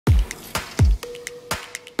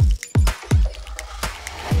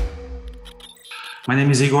My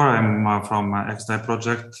name is Igor. I'm from xDai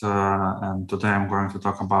project, and today I'm going to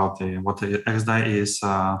talk about what xDai is,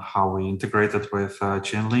 how we integrate it with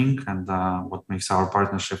Chainlink, and what makes our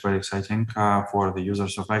partnership very exciting for the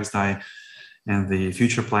users of xDai, and the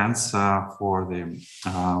future plans for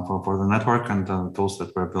the network and the tools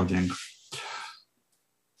that we're building.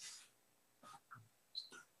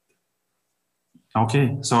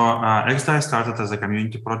 Okay, so xDai started as a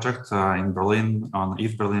community project in Berlin on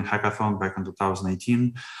ETH Berlin Hackathon back in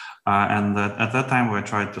 2018. And at that time, we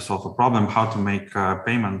tried to solve a problem, how to make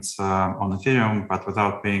payments on Ethereum, but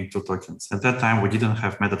without paying 2 tokens. At that time, we didn't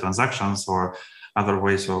have meta transactions or other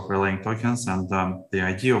ways of relaying tokens. And the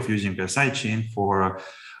idea of using a sidechain for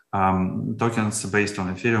tokens based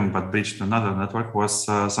on Ethereum, but bridged to another network was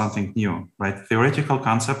something new, right? Theoretical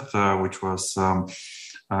concept, which was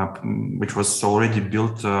already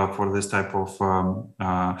built for this type of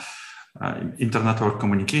inter-network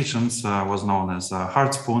communications, was known as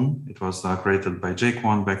Hardspoon. It was created by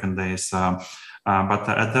Jake1 back in days. But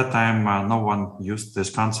at that time, no one used this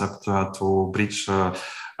concept to bridge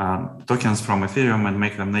tokens from Ethereum and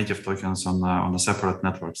make them native tokens on the separate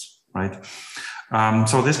networks, right?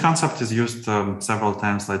 So this concept is used several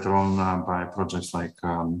times later on by projects like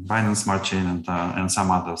Binance Smart Chain and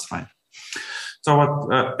some others, right? So what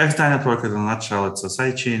xDai network in a nutshell, it's a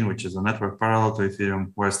sidechain, which is a network parallel to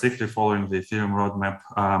Ethereum. We're strictly following the Ethereum roadmap.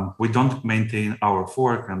 We don't maintain our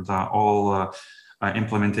fork, and all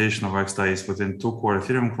implementation of xDai is within 2 core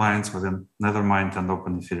Ethereum clients within Nethermind and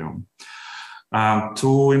Open Ethereum.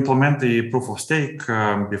 To implement the proof of stake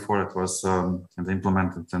before it was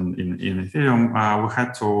implemented in Ethereum, we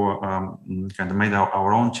had to kind of make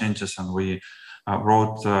our own changes, and we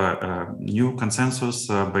wrote new consensus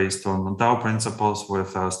based on DAO principles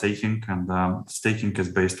with staking, and staking is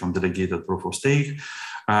based on delegated proof of stake,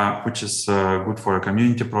 which is good for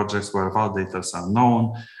community projects where validators are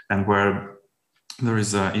known and where there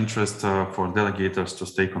is interest for delegators to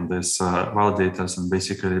stake on these validators and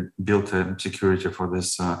basically build a security for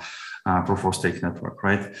this proof of stake network,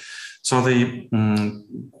 right? So the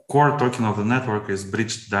core token of the network is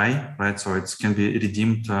bridged DAI, right? So it can be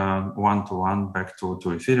redeemed one-to-one back to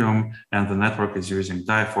Ethereum, and the network is using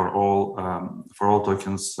DAI for all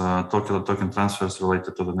tokens, token transfers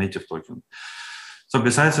related to the native token. So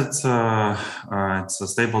besides it's a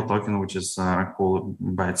stable token, which is cool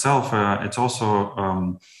by itself, it's also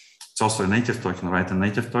a native token, right? A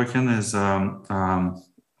native token is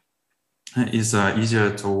easier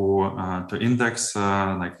to index,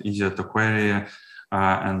 like easier to query,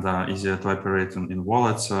 and easier to operate in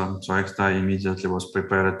wallets. So xDai immediately was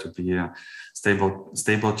prepared to be a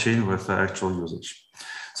stable chain with actual usage.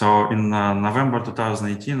 So in November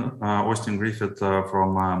 2018, Austin Griffith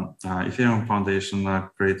from Ethereum Foundation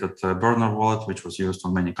created a burner wallet, which was used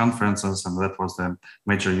on many conferences, and that was the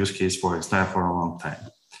major use case for xDai for a long time.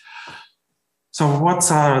 So what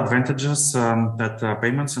are advantages that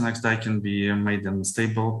payments in xDai can be made in a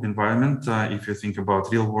stable environment? If you think about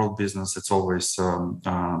real world business, it's always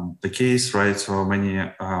the case, right? So many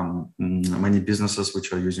businesses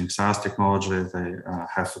which are using SaaS technology, they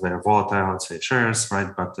have their volatile, let's say, shares,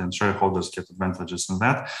 right? But then shareholders get advantages in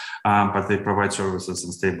that, but they provide services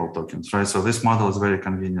in stable tokens, right? So this model is very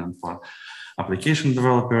convenient for application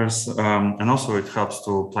developers, and also it helps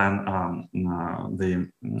to plan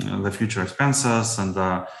the future expenses, and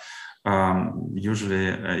usually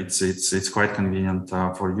it's quite convenient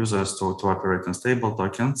for users to operate in stable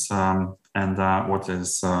tokens. And what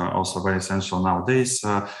is also very essential nowadays,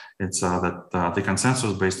 it's that the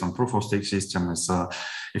consensus based on proof of stake system is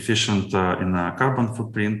efficient in a carbon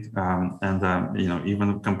footprint, and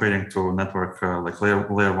even comparing to network like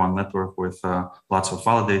layer 1 network with lots of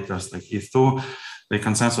validators like ETH2, the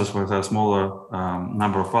consensus with a smaller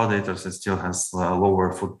number of validators, it still has a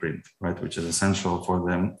lower footprint, right, which is essential for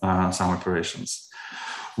some operations.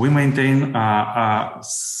 We maintain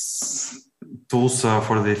tools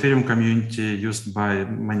for the Ethereum community used by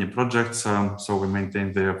many projects. So we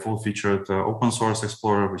maintain the full-featured open source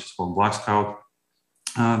explorer, which is called Black Scout.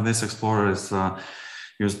 This explorer is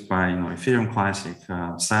used by Ethereum Classic,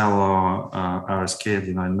 Celo,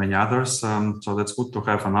 RSK, and many others. So that's good to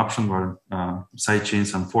have an option where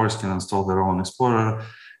sidechains and forks can install their own explorer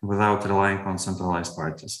without relying on centralized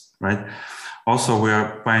parties, right? Also, we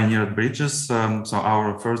are pioneered bridges. So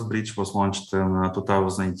our first bridge was launched in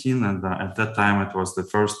 2018, and at that time it was the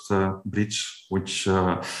first bridge which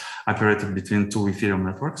operated between 2 Ethereum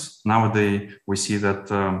networks. Nowadays, we see that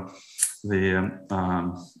the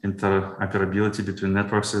interoperability between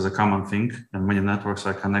networks is a common thing, and many networks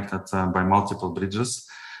are connected by multiple bridges.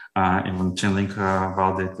 Even Chainlink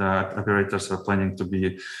validated operators are planning to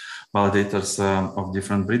be validators of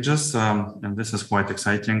different bridges. And this is quite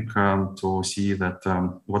exciting to see that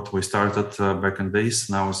what we started back in days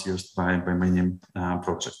now is used by many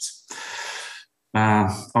projects.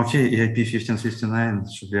 Okay, EIP 1559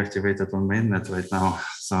 should be activated on mainnet right now,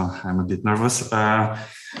 so I'm a bit nervous.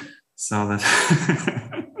 So that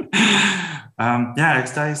yeah,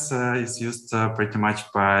 xDai is used pretty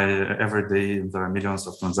much by every day. There are millions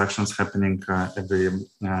of transactions happening every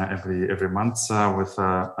month with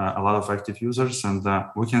a lot of active users, and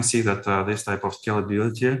we can see that this type of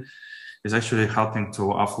scalability is actually helping to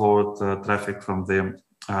offload traffic from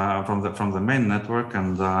the main network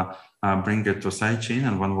and bring it to sidechain.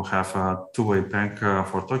 And when we have a two-way peg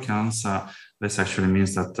for tokens, this actually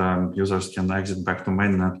means that users can exit back to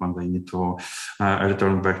mainnet when they need to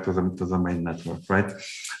return back to the main network, right?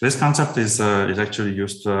 This concept is actually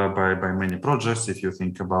used by many projects. If you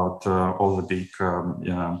think about all the big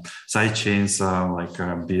side chains like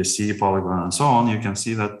BSC, Polygon, and so on, you can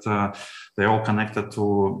see that they're all connected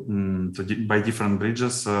by different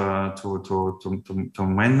bridges to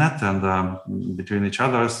mainnet and between each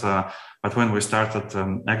others. But when we started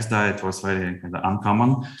xDai, it was very kind of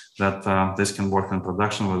uncommon that this can work in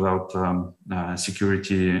production without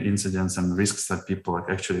security incidents and risks that people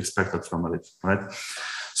actually expected from it, right?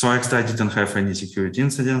 So xDai didn't have any security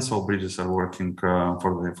incidents. All bridges are working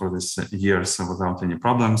for this years without any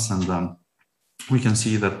problems, and we can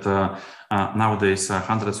see that nowadays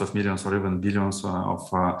hundreds of millions or even billions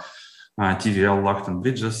of TVL locked in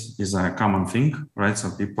bridges is a common thing, right?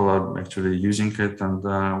 So people are actually using it, and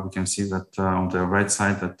we can see that on the right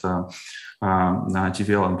side that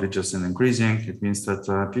TVL and bridges is increasing. It means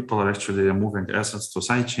that people are actually moving assets to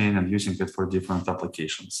sidechain and using it for different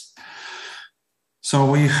applications. So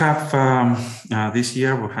we have this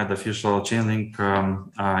year we had official Chainlink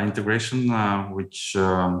integration, which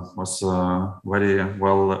was very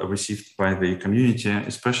well received by the community,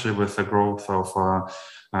 especially with the growth of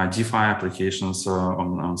DeFi applications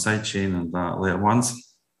on sidechain and layer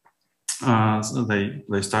ones. So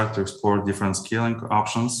they start to explore different scaling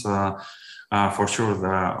options. For sure,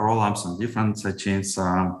 there are rollups on different sidechains,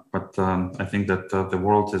 but I think that the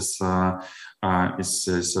world is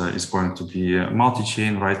going to be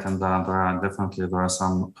multi-chain, right? And there are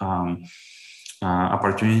some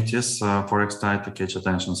opportunities for xDai to catch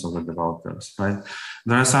attention of the developers, right?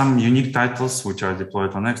 There are some unique titles which are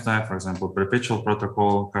deployed on xDai. For example, Perpetual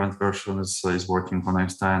Protocol current version is working on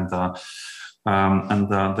xDai, and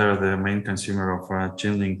they're the main consumer of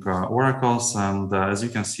Chainlink oracles. And as you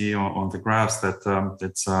can see on the graphs, that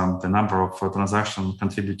it's the number of transactions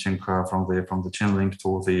contributing from the Chainlink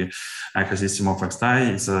to the ecosystem of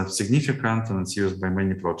xDai is significant, and it's used by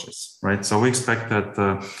many projects, right? So we expect that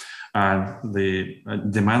the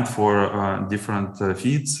demand for different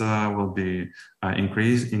feeds will be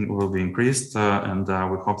increased, and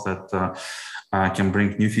we hope that can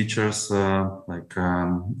bring new features like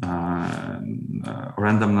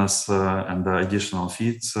randomness and additional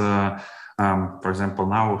feeds. For example,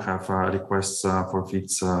 now we have requests for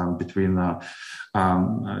feeds between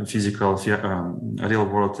physical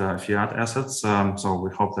real-world fiat assets. So we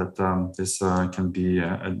hope that this can be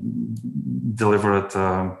delivered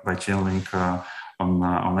by Chainlink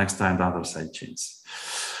on xDai and other sidechains.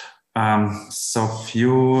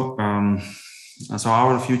 So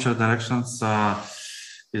our future directions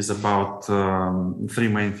is about three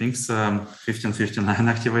main things. 1559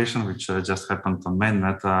 activation, which just happened on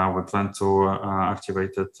mainnet. We plan to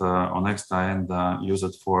activate it on xDai and use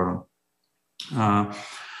it for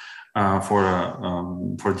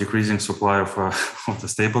decreasing supply of the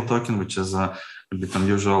stable token, which is a bit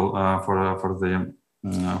unusual for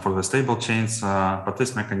the stable chains, but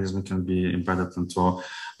this mechanism can be embedded into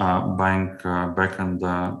buying back and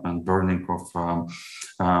burning of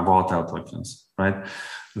volatile tokens, right?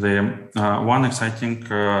 The one exciting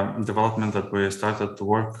development that we started to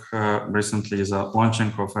work recently is a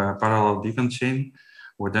launching of a parallel beacon chain.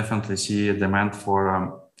 We definitely see a demand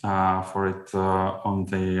for it on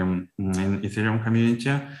the in Ethereum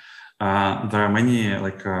community. There are many,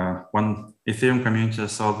 like one Ethereum community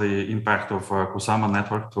saw the impact of Kusama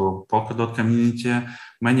network to Polkadot community.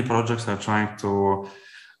 Many projects are trying to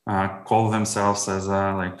call themselves as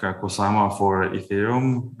like Kusama for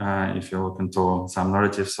Ethereum. If you look into some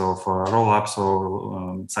narratives of rollups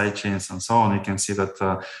or sidechains and so on, you can see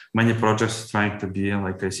that many projects are trying to be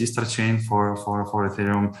like a sister chain for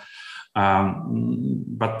Ethereum.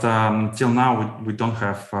 But till now, we don't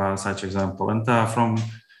have such example. And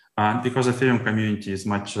because Ethereum community is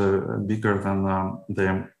much bigger than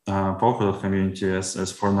the Polkadot community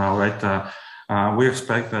as for now, right? We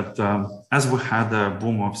expect that as we had a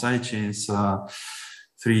boom of sidechains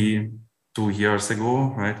 2 years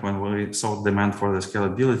ago, right, when we saw demand for the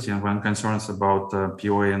scalability and when concerns about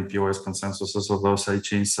POA and POS consensuses of those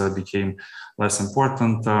sidechains became less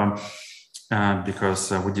important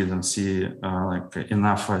because we didn't see like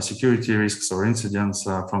enough security risks or incidents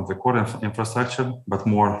from the core infrastructure, but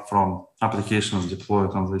more from applications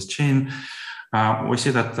deployed on this chain. We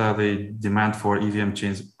see that the demand for EVM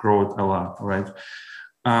chains growed a lot, right?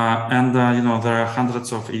 You know, there are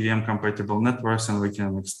hundreds of EVM compatible networks, and we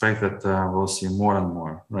can expect that we'll see more and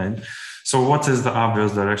more, right? So what is the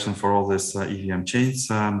obvious direction for all these EVM chains?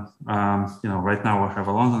 You know, right now we have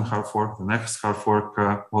a London hard fork. The next hard fork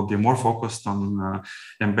will be more focused on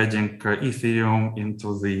embedding Ethereum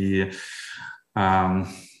into the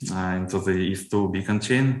ETH2 beacon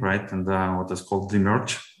chain, right? And what is called the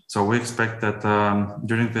merge. So we expect that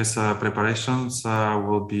during these preparations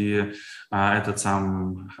will be added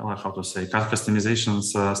some, how to say,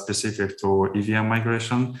 customizations specific to EVM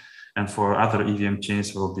migration. And for other EVM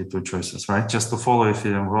chains will be two choices, right? Just to follow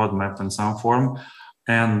Ethereum roadmap in some form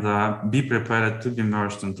and be prepared to be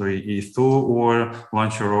merged into ETH2 or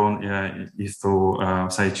launch your own ETH2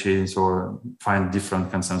 sidechains or find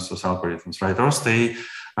different consensus algorithms, right? Or stay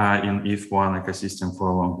in ETH1 ecosystem for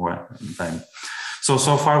a long time. So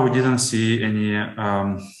far we didn't see any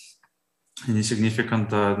significant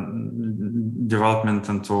development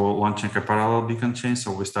into launching a parallel beacon chain.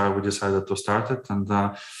 So we decided to start it, and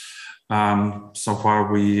so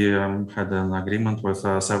far we had an agreement with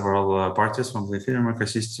several parties from the Ethereum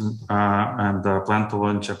ecosystem and plan to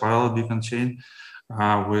launch a parallel beacon chain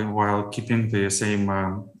while keeping the same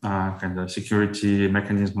kind of security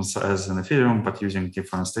mechanisms as in Ethereum, but using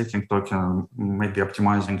different staking token, maybe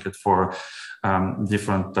optimizing it for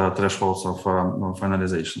different thresholds of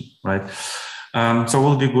finalization, right? So it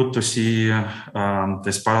will be good to see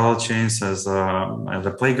these parallel chains as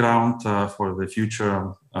a playground for the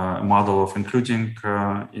future model of including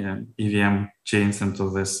EVM chains into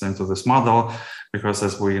this model, because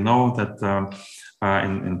as we know that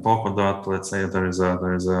in Polkadot, let's say there is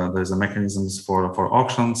a mechanisms for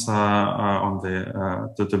auctions on the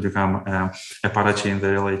to become a parachain,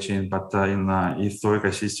 the relay chain, but in ETH2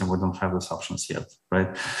 ecosystem we don't have these options yet,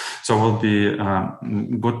 right? So it will be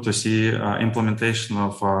good to see implementation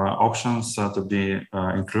of auctions to be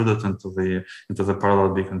included into the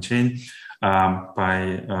parallel beacon chain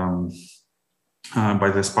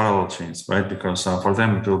by these parallel chains, right? Because for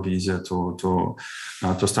them it will be easier to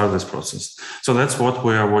start this process. So that's what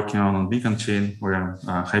we are working on beacon chain. We are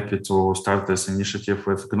happy to start this initiative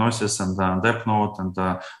with Gnosis and DepNote and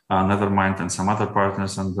Nethermind and some other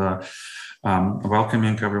partners, and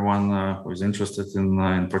welcoming everyone who is interested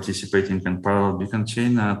in participating in parallel beacon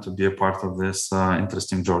chain to be a part of this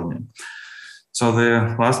interesting journey. So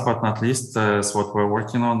the last but not least is what we're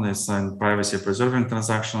working on is in privacy preserving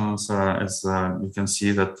transactions. As you can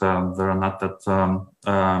see that there are not that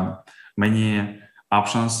many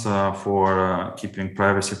options for keeping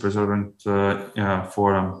privacy preserving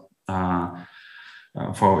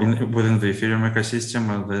within the Ethereum ecosystem.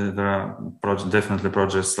 There are definitely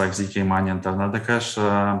projects like ZK Money and Tornado Cash,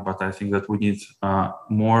 but I think that we need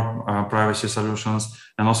more privacy solutions,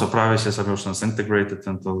 and also privacy solutions integrated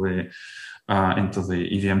into the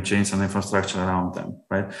EVM chains and infrastructure around them,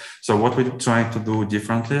 right? So what we're trying to do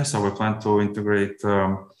differently, so we plan to integrate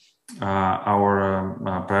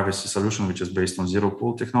our privacy solution, which is based on zero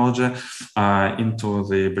pool technology, into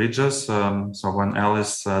the bridges. So when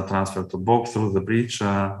Alice transfer to Bob through the bridge,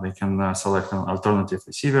 they can select an alternative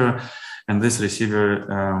receiver, and this receiver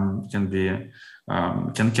can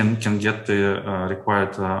get the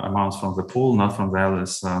required amounts from the pool, not from the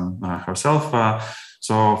Alice herself.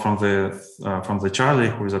 So from the Charlie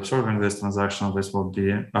who is observing this transaction, this will be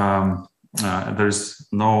there is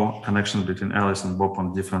no connection between Alice and Bob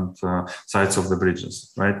on different sides of the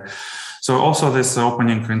bridges, right? So also this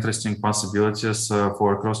opening interesting possibilities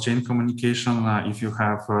for cross-chain communication. If you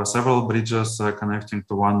have several bridges connecting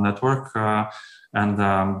to one network, and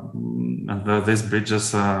these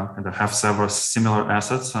bridges have several similar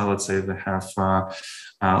assets. Let's say they have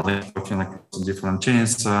like different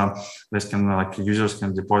chains. This can users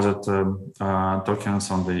can deposit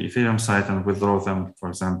tokens on the Ethereum side and withdraw them, for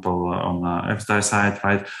example, on xDai side,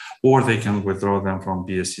 right? Or they can withdraw them from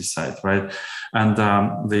BSC side, right? And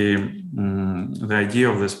the idea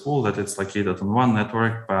of this pool that it's located on one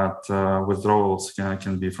network, but withdrawals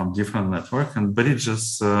can be from different network, and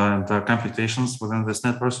bridges and computations within this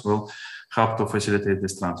networks will help to facilitate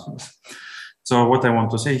these transfers. So what I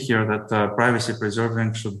want to say here that privacy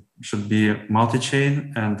preserving should be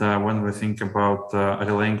multi-chain, and when we think about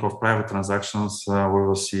relaying of private transactions, we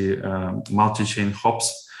will see multi-chain hops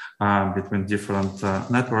between different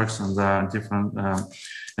networks and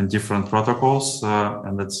different protocols,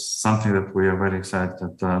 and that's something that we are very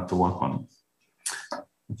excited to work on.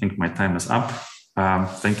 I think my time is up.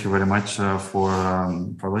 Thank you very much for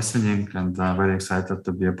listening, and very excited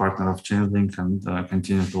to be a partner of Chainlink and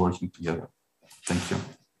continue to working together. Thank you.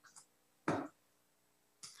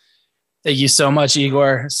 Thank you so much,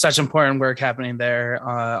 Igor. Such important work happening there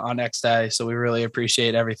on xDai. So we really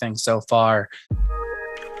appreciate everything so far.